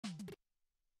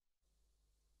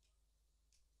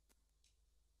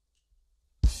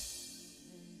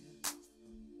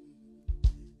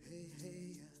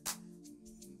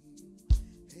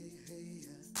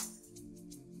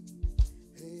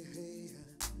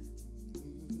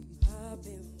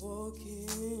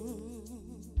walking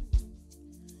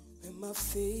with my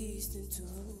face into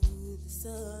the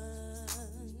sun,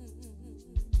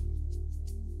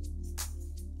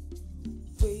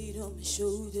 weight on my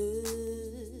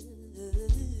shoulders,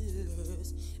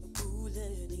 a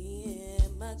bullet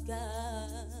in my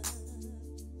gun.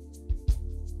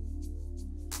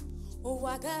 Oh,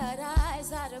 I got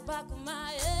eyes out the back of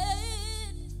my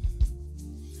head,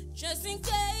 just in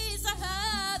case I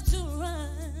have to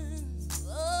run.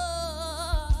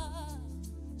 Oh,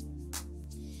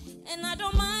 and I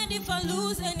don't mind if I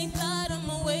lose any blood on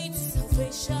my way to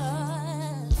salvation.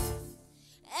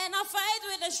 And I fight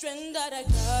with the strength that I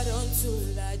got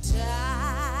until I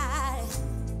die.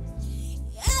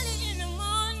 Early in the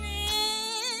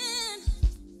morning,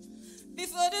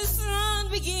 before the sun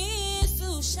begins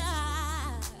to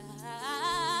shine,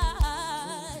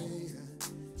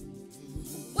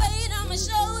 weight on my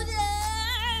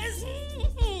shoulders,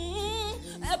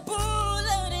 a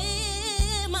bullet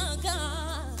in my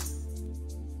gun.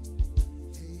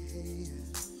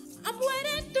 I'm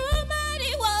wading through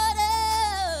muddy waters,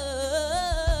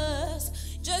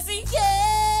 just in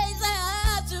case I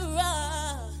have to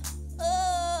run.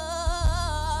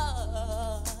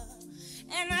 Oh,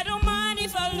 and I don't mind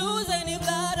if I lose any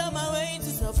blood on my way to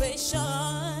salvation.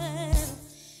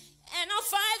 And I'll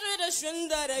fight with the strength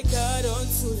that I got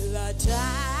until I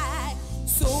die.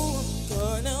 So I'm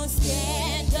gonna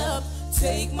stand up,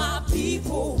 take my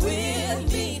people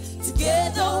with me.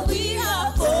 Together we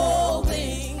are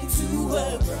going to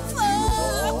a purpose.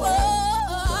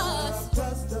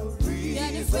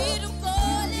 Yeah, the freedom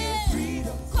calling,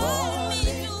 calling me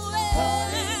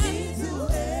to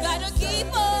it. Gotta keep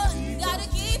on, gotta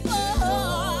keep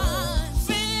on.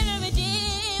 Freedom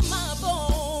within my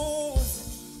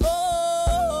bones.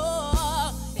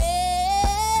 Oh, yeah.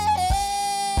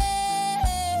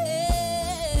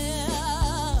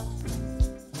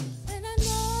 And I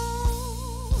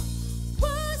know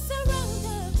what's around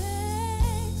the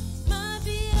bend might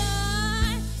be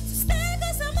hard to stay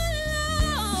 'cause I'm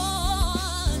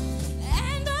alone.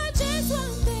 And I just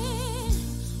want thing,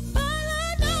 but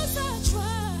Lord knows I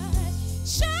tried.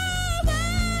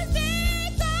 Showers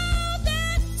they cold the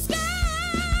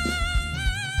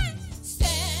sky.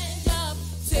 Stand up,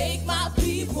 take my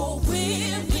people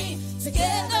with me.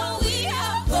 Together we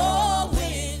are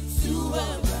going to a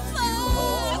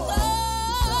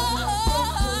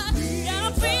yeah,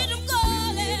 freedom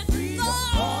calling,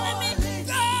 calling me,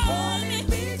 calling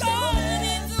me, calling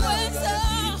me to answer.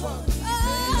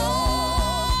 Oh,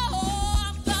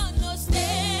 I'm gonna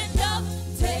stand up,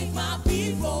 take my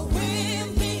people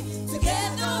with me.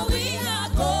 Together we are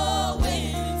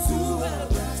going to a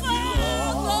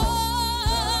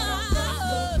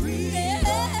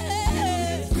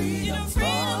freedom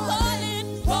calling,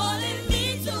 calling me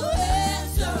to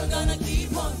answer. Gonna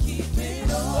keep on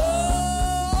keeping on. Oh,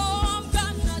 I'm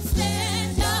gonna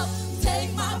stand up,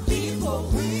 take my people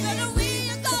with me. We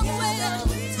are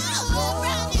going all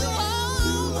around you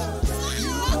all,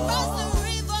 across the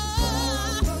river.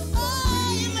 Oh,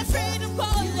 I'm afraid of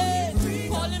calling,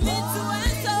 calling me to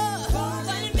answer,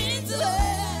 calling me to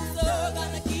answer.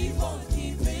 Gonna keep on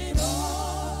keeping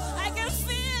on. I can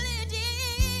feel it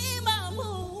in my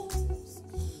bones.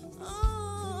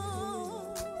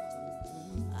 Oh,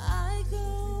 I go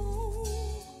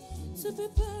to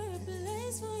prepare a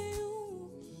place for you.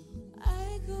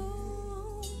 I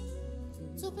go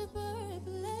to prepare a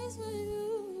place for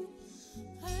you.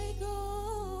 I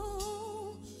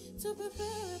go to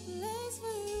prepare a place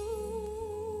for you.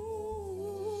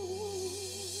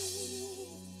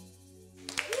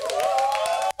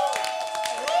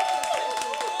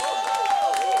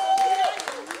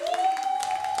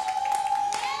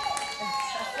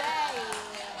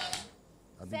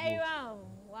 SEYIRAM,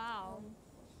 wow.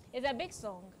 It's a big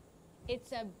song.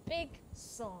 It's a big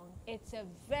song. It's a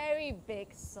very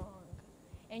big song.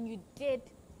 And you did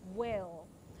well.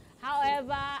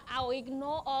 However, I'll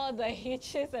ignore all the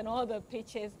hitches and all the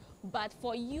pitches. But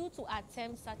for you to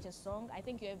attempt such a song, I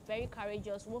think you're a very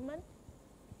courageous woman.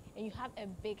 And you have a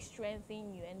big strength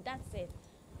in you. And that's it.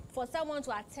 For someone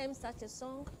to attempt such a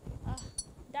song,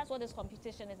 that's what this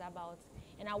competition is about.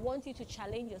 And I want you to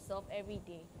challenge yourself every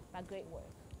day. But great work.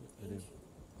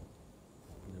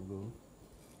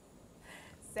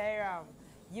 SEYIRAM,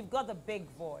 you've got the big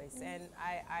voice, and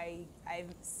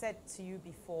I've said to you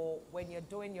before, when you're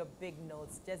doing your big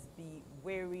notes, just be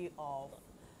wary of,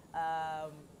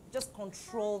 just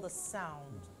control the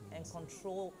sound and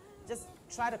just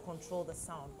try to control the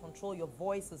sound, control your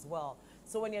voice as well.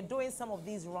 So when you're doing some of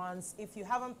these runs, if you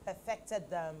haven't perfected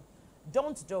them,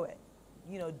 don't do it.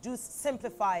 You know,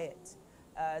 simplify it.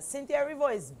 Cynthia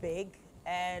Rivo is big,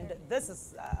 And this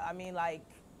is, I mean, like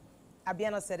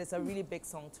Abiana said, it's a really big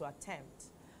song to attempt.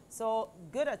 So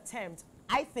good attempt.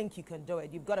 I think you can do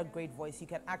it. You've got a great voice. You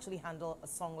can actually handle a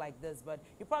song like this, but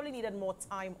you probably needed more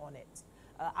time on it.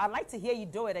 I'd like to hear you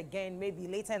do it again, maybe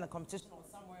later in the competition or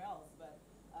somewhere else, but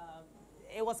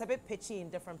it was a bit pitchy in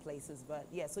different places. But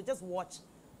yeah, so just watch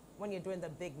when you're doing the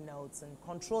big notes and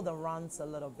control the runs a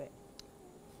little bit.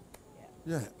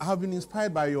 Yeah, I have been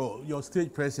inspired by your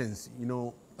stage presence, you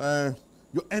know,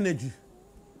 your energy,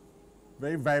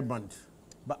 very vibrant,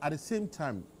 but at the same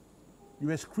time, you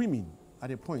were screaming at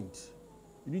a point.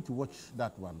 You need to watch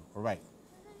that one, all right?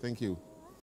 Thank you.